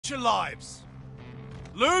your lives.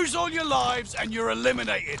 Lose all your lives and you're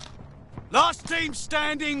eliminated. Last team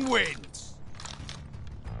standing wins.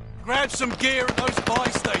 Grab some gear at those buy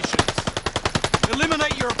stations.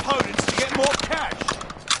 Eliminate your opponents to get more cash.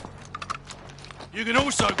 You can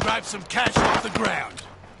also grab some cash off the ground.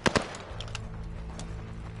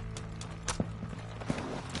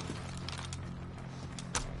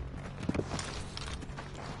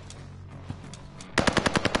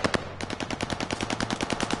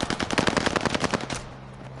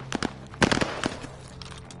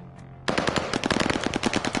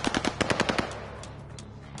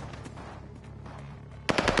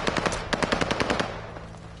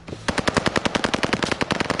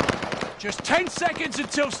 Just 10 seconds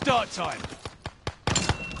until start time.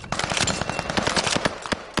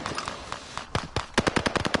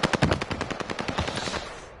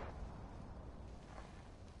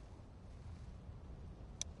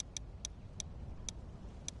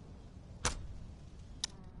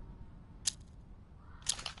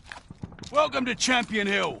 Welcome to Champion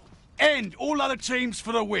Hill. End all other teams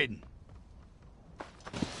for the win.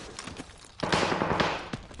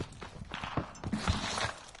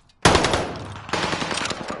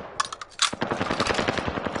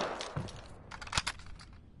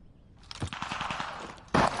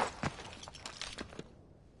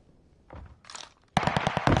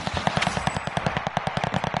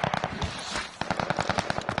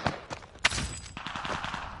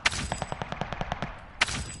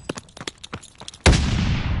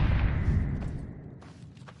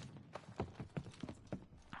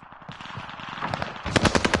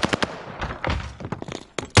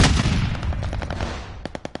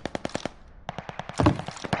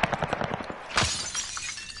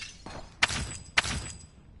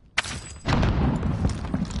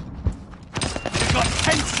 Got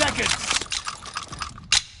 10 seconds!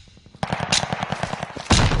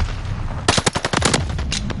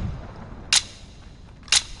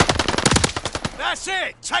 That's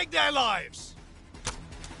it! Take their lives!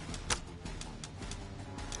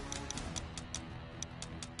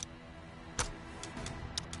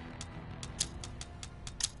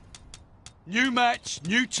 New match,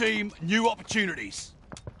 new team, new opportunities.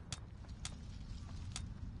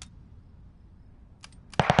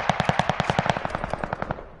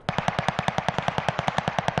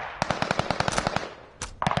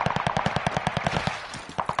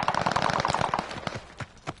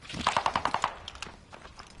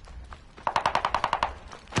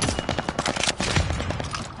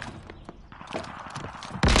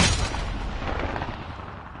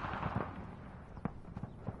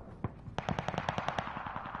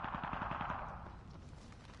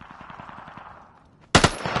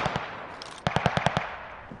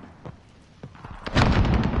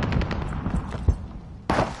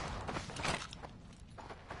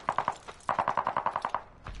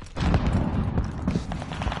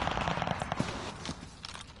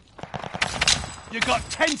 You got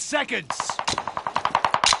 10 seconds!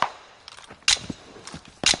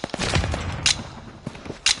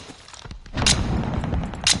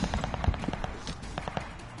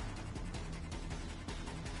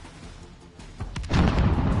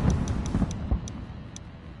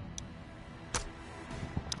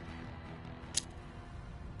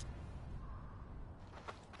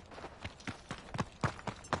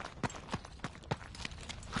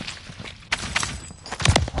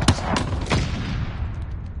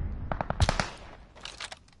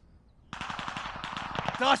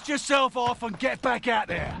 Dust yourself off and get back out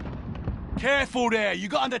there. Careful there, you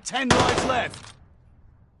got under 10 lives left.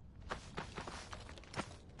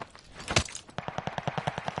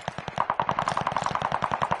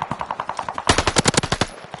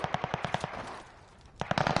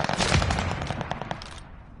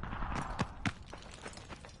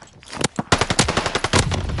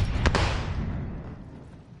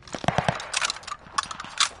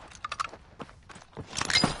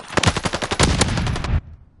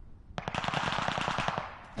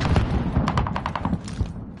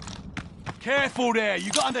 Careful there,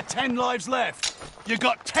 you got under 10 lives left. You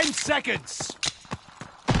got 10 seconds.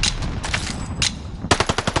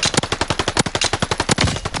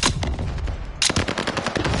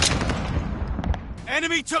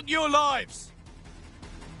 Enemy took your lives.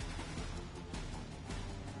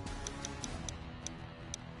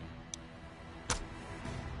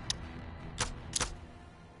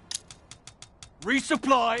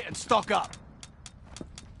 Resupply and stock up.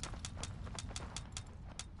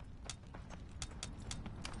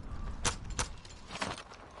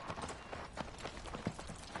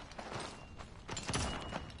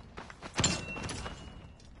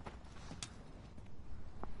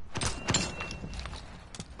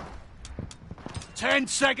 10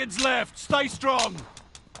 seconds left. Stay strong.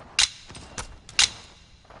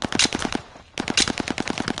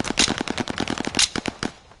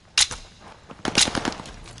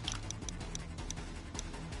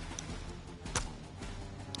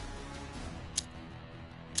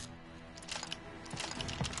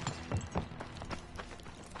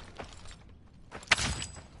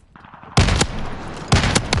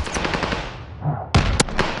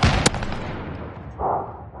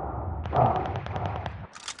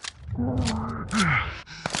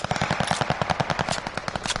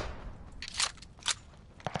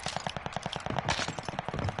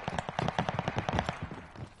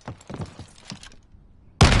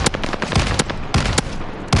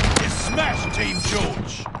 Team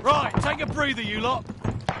George. Right, take a breather, you lot.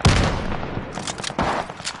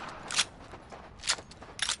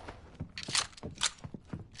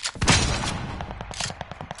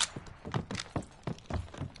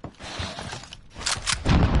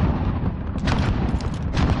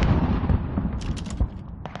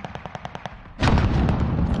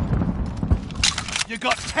 You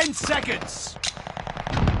got 10 seconds.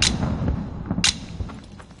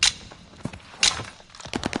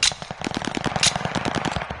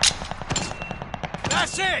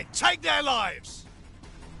 That's it! Take their lives!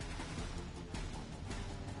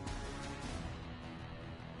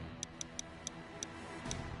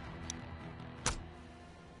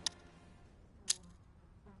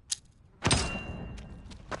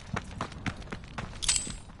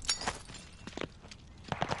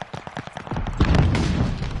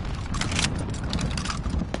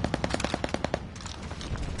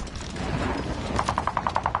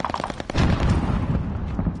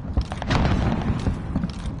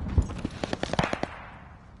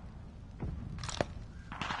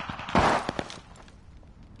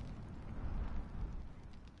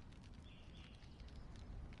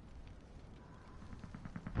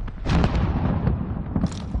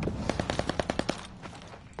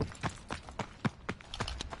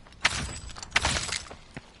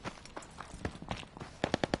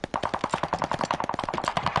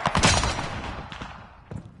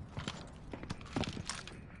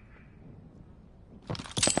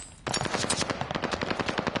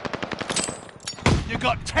 You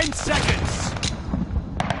got 10 seconds!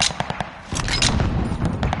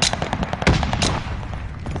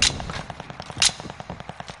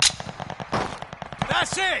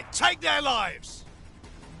 That's it! Take their lives!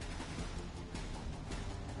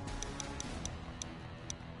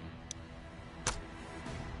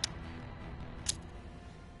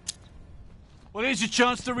 Well, here's your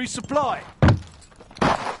chance to resupply.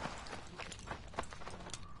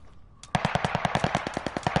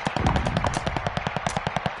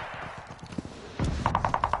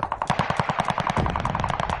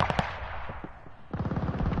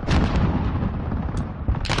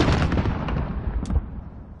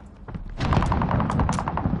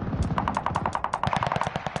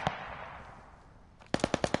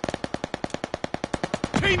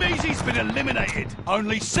 Team Easy's been eliminated.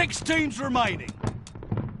 Only 6 teams remaining.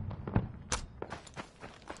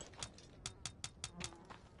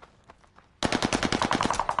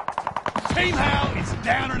 Team Howe is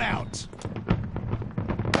down and out.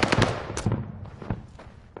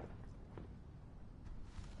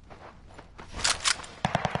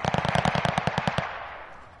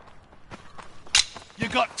 You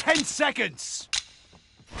got 10 seconds.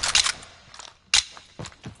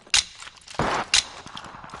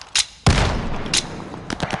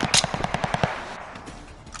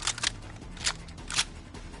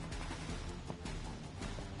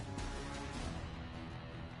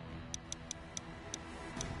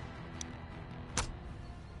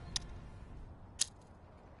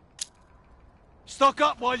 Stock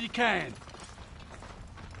up while you can.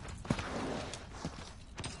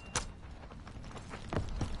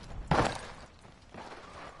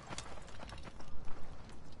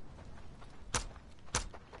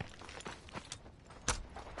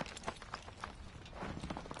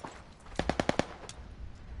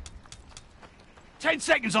 Ten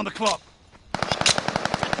seconds on the clock.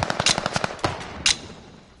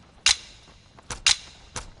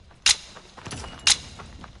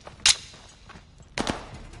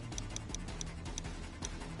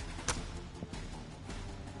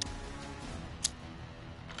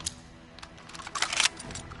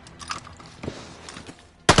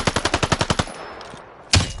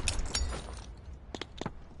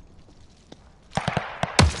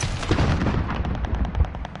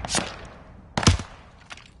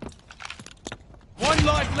 One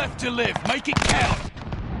life left to live. Make it count.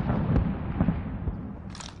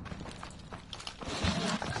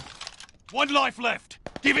 One life left.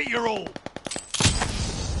 Give it your all.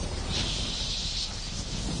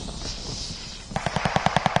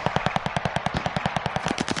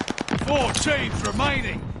 4 teams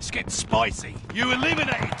remaining. It's getting spicy. You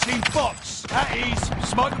eliminated Team Fox. At ease.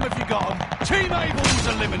 Smoke them if you got them. Team Able was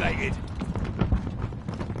eliminated.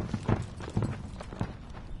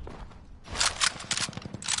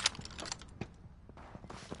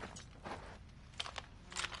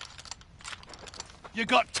 You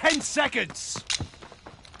got 10 seconds.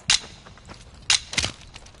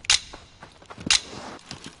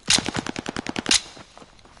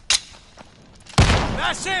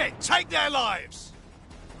 That's it! Take their lives!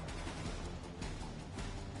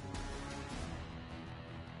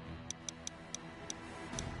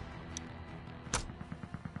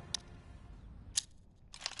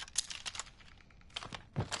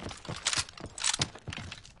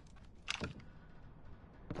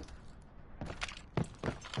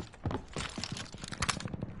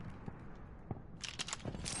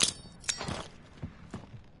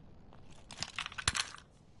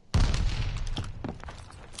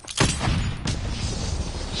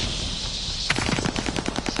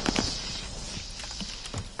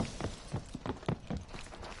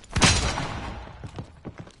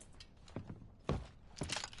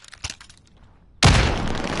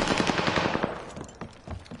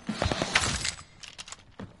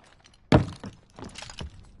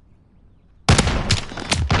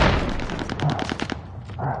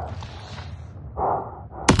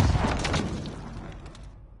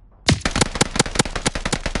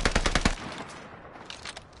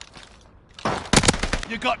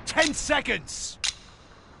 You got 10 seconds!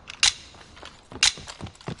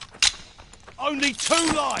 Only 2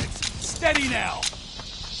 lives! Steady now!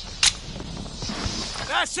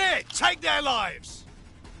 That's it! Take their lives!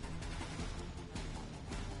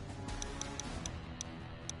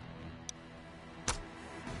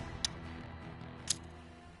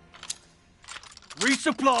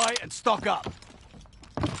 Resupply and stock up.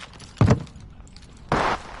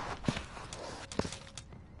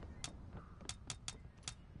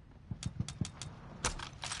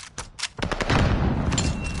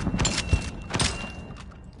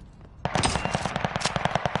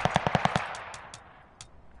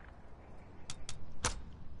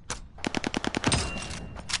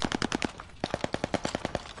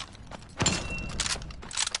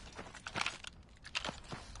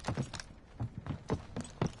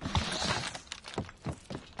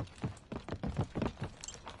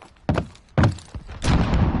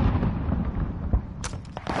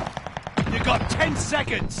 You got 10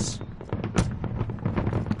 seconds!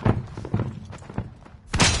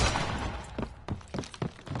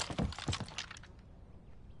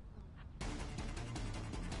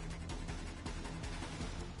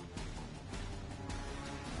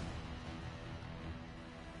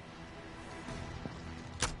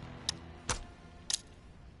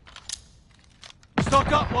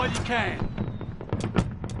 Stock up while you can.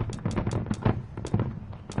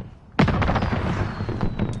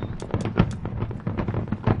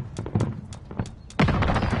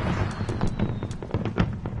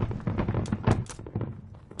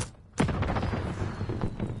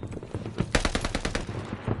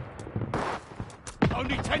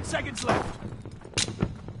 Only 10 seconds left.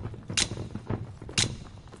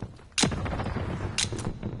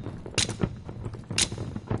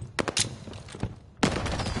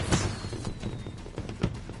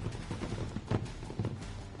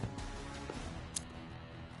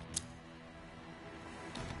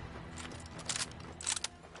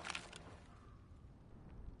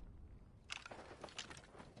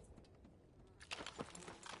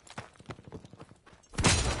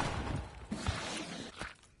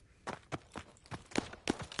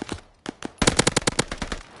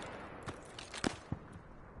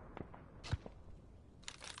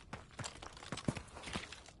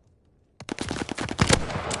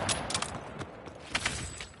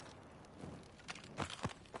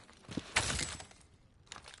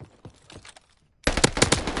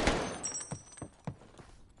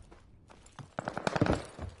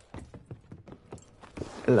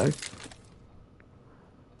 Hello.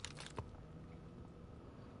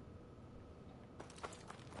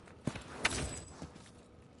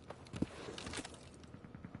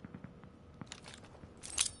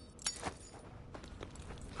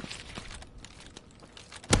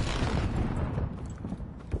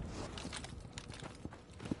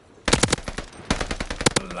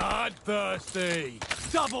 Bloodthirsty!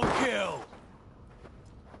 Double kill!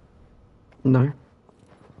 No.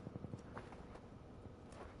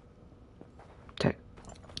 Tech.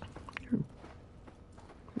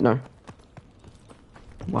 No.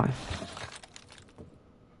 Why?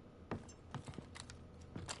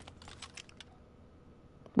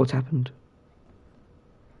 What happened?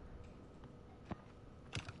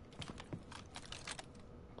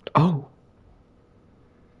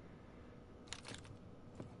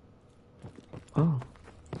 Oh.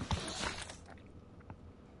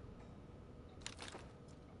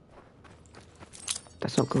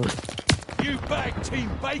 That's not good. You bag Team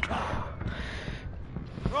Baker.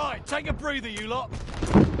 Right, take a breather, you lot.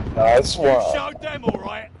 Nice You one. showed them all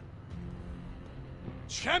right.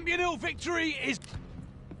 Champion Hill victory is...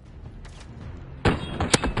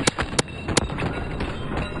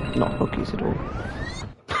 Not hookies at all.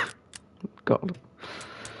 Got them.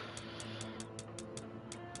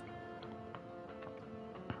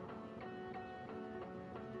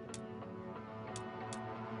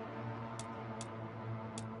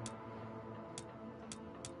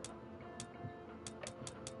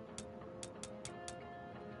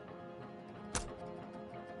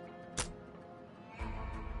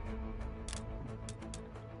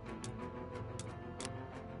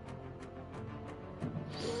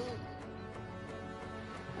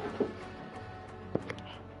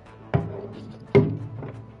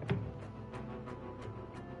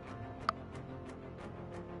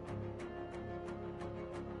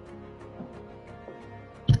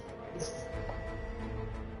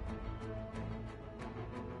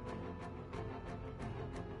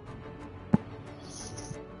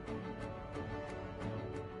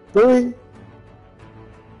 Three.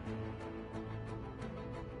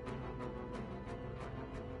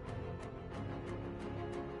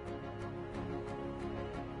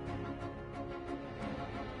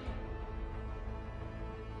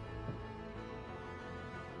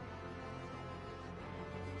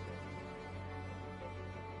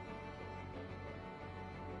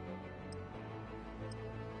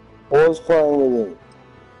 Was playing with him.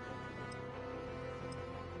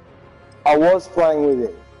 I was playing with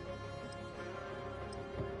him.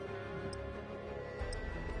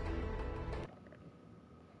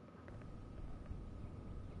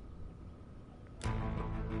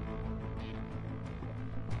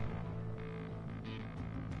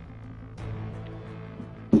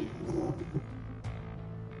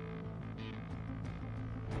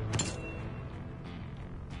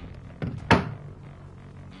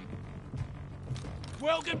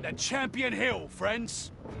 Welcome to Champion Hill,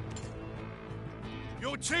 friends.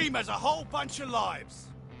 Your team has a whole bunch of lives.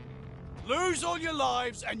 Lose all your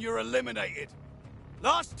lives and you're eliminated.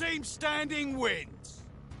 Last team standing wins.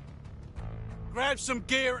 Grab some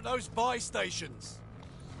gear at those buy stations.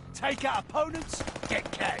 Take out opponents, get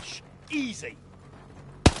cash. Easy.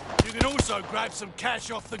 You can also grab some cash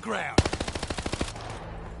off the ground.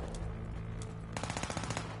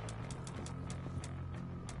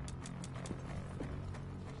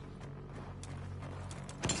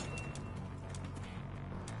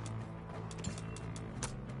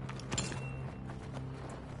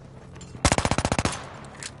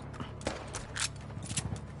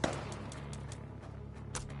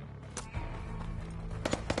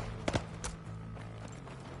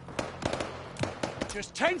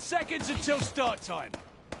 Just 10 seconds until start time.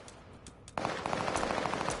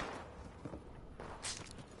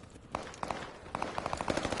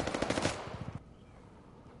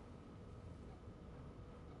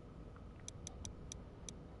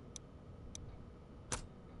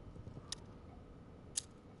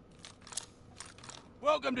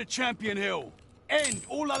 Welcome to Champion Hill. End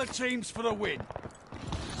all other teams for the win.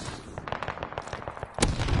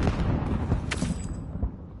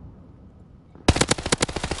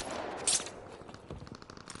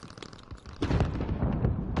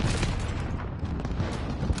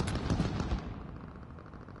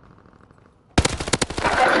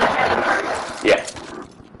 Yeah.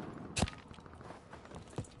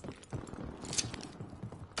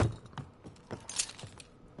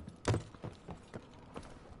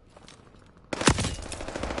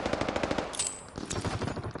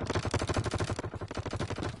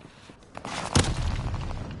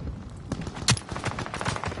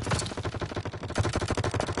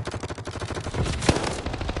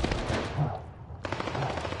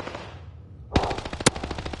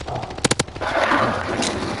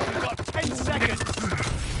 You've got 10 seconds.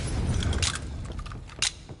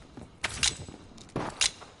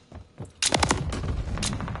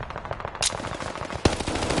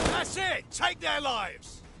 That's it. Take their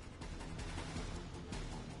lives.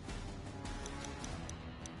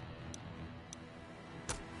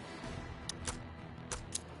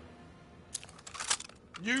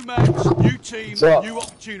 New match, new team, What's up? new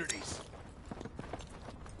opportunities.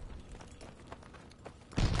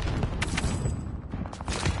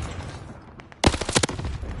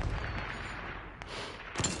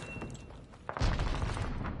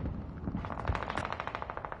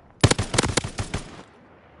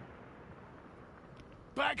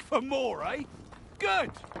 Back for more, eh?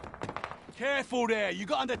 Good. Careful there, you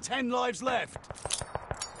got under 10 lives left.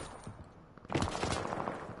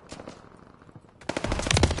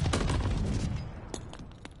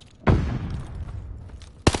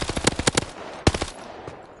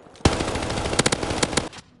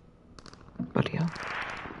 Bloody hell.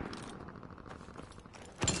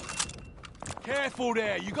 Careful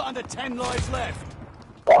there, you got under 10 lives left.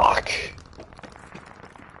 Fuck.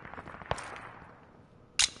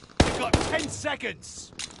 You got 10 seconds.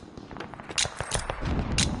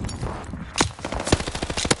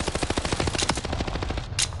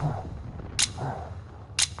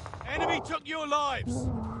 Enemy took your lives.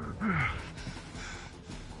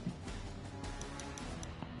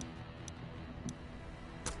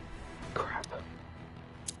 Crap.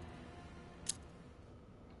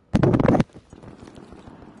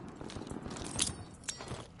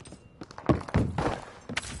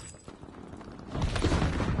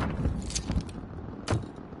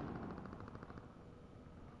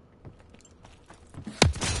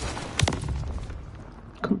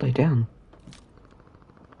 Couldn't lay down.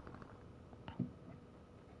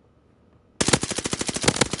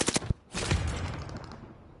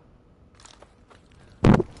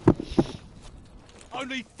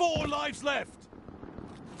 Only 4 lives left.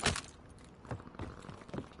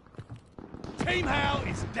 Team Hal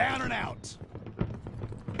is down and out.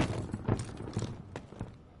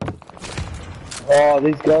 Oh,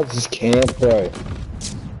 these guys just camp, bro.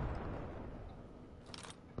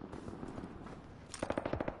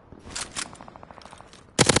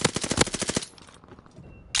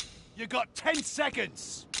 You got 10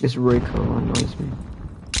 seconds. This recoil annoys me.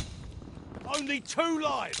 Only 2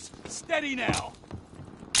 lives. Steady now.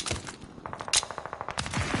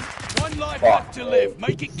 1 life left to live.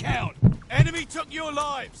 Make it count. Enemy took your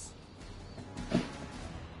lives.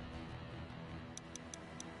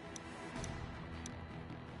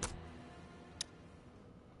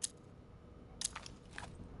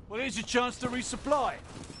 Well, here's your chance to resupply.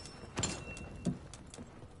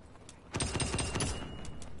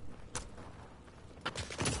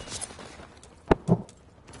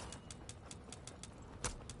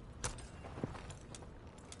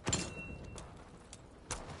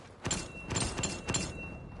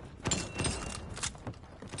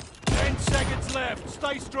 Left,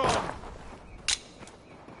 stay strong.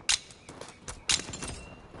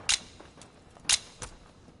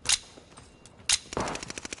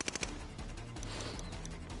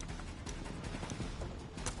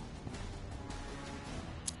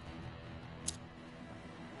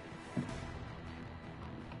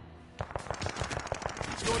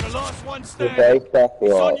 You're the last one standing. It's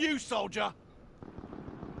on you, soldier.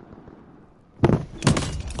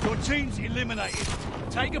 Your team's eliminated.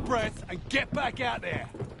 Take a breath and get back out there.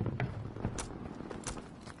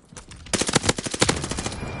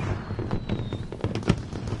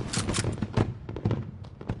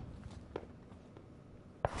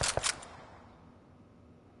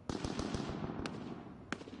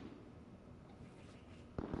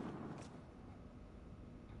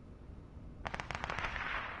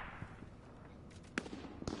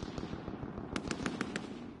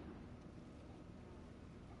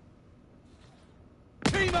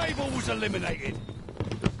 Team Able was eliminated.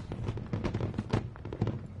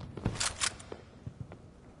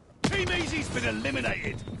 Team Easy's been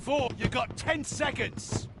eliminated. 4, you got 10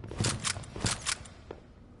 seconds.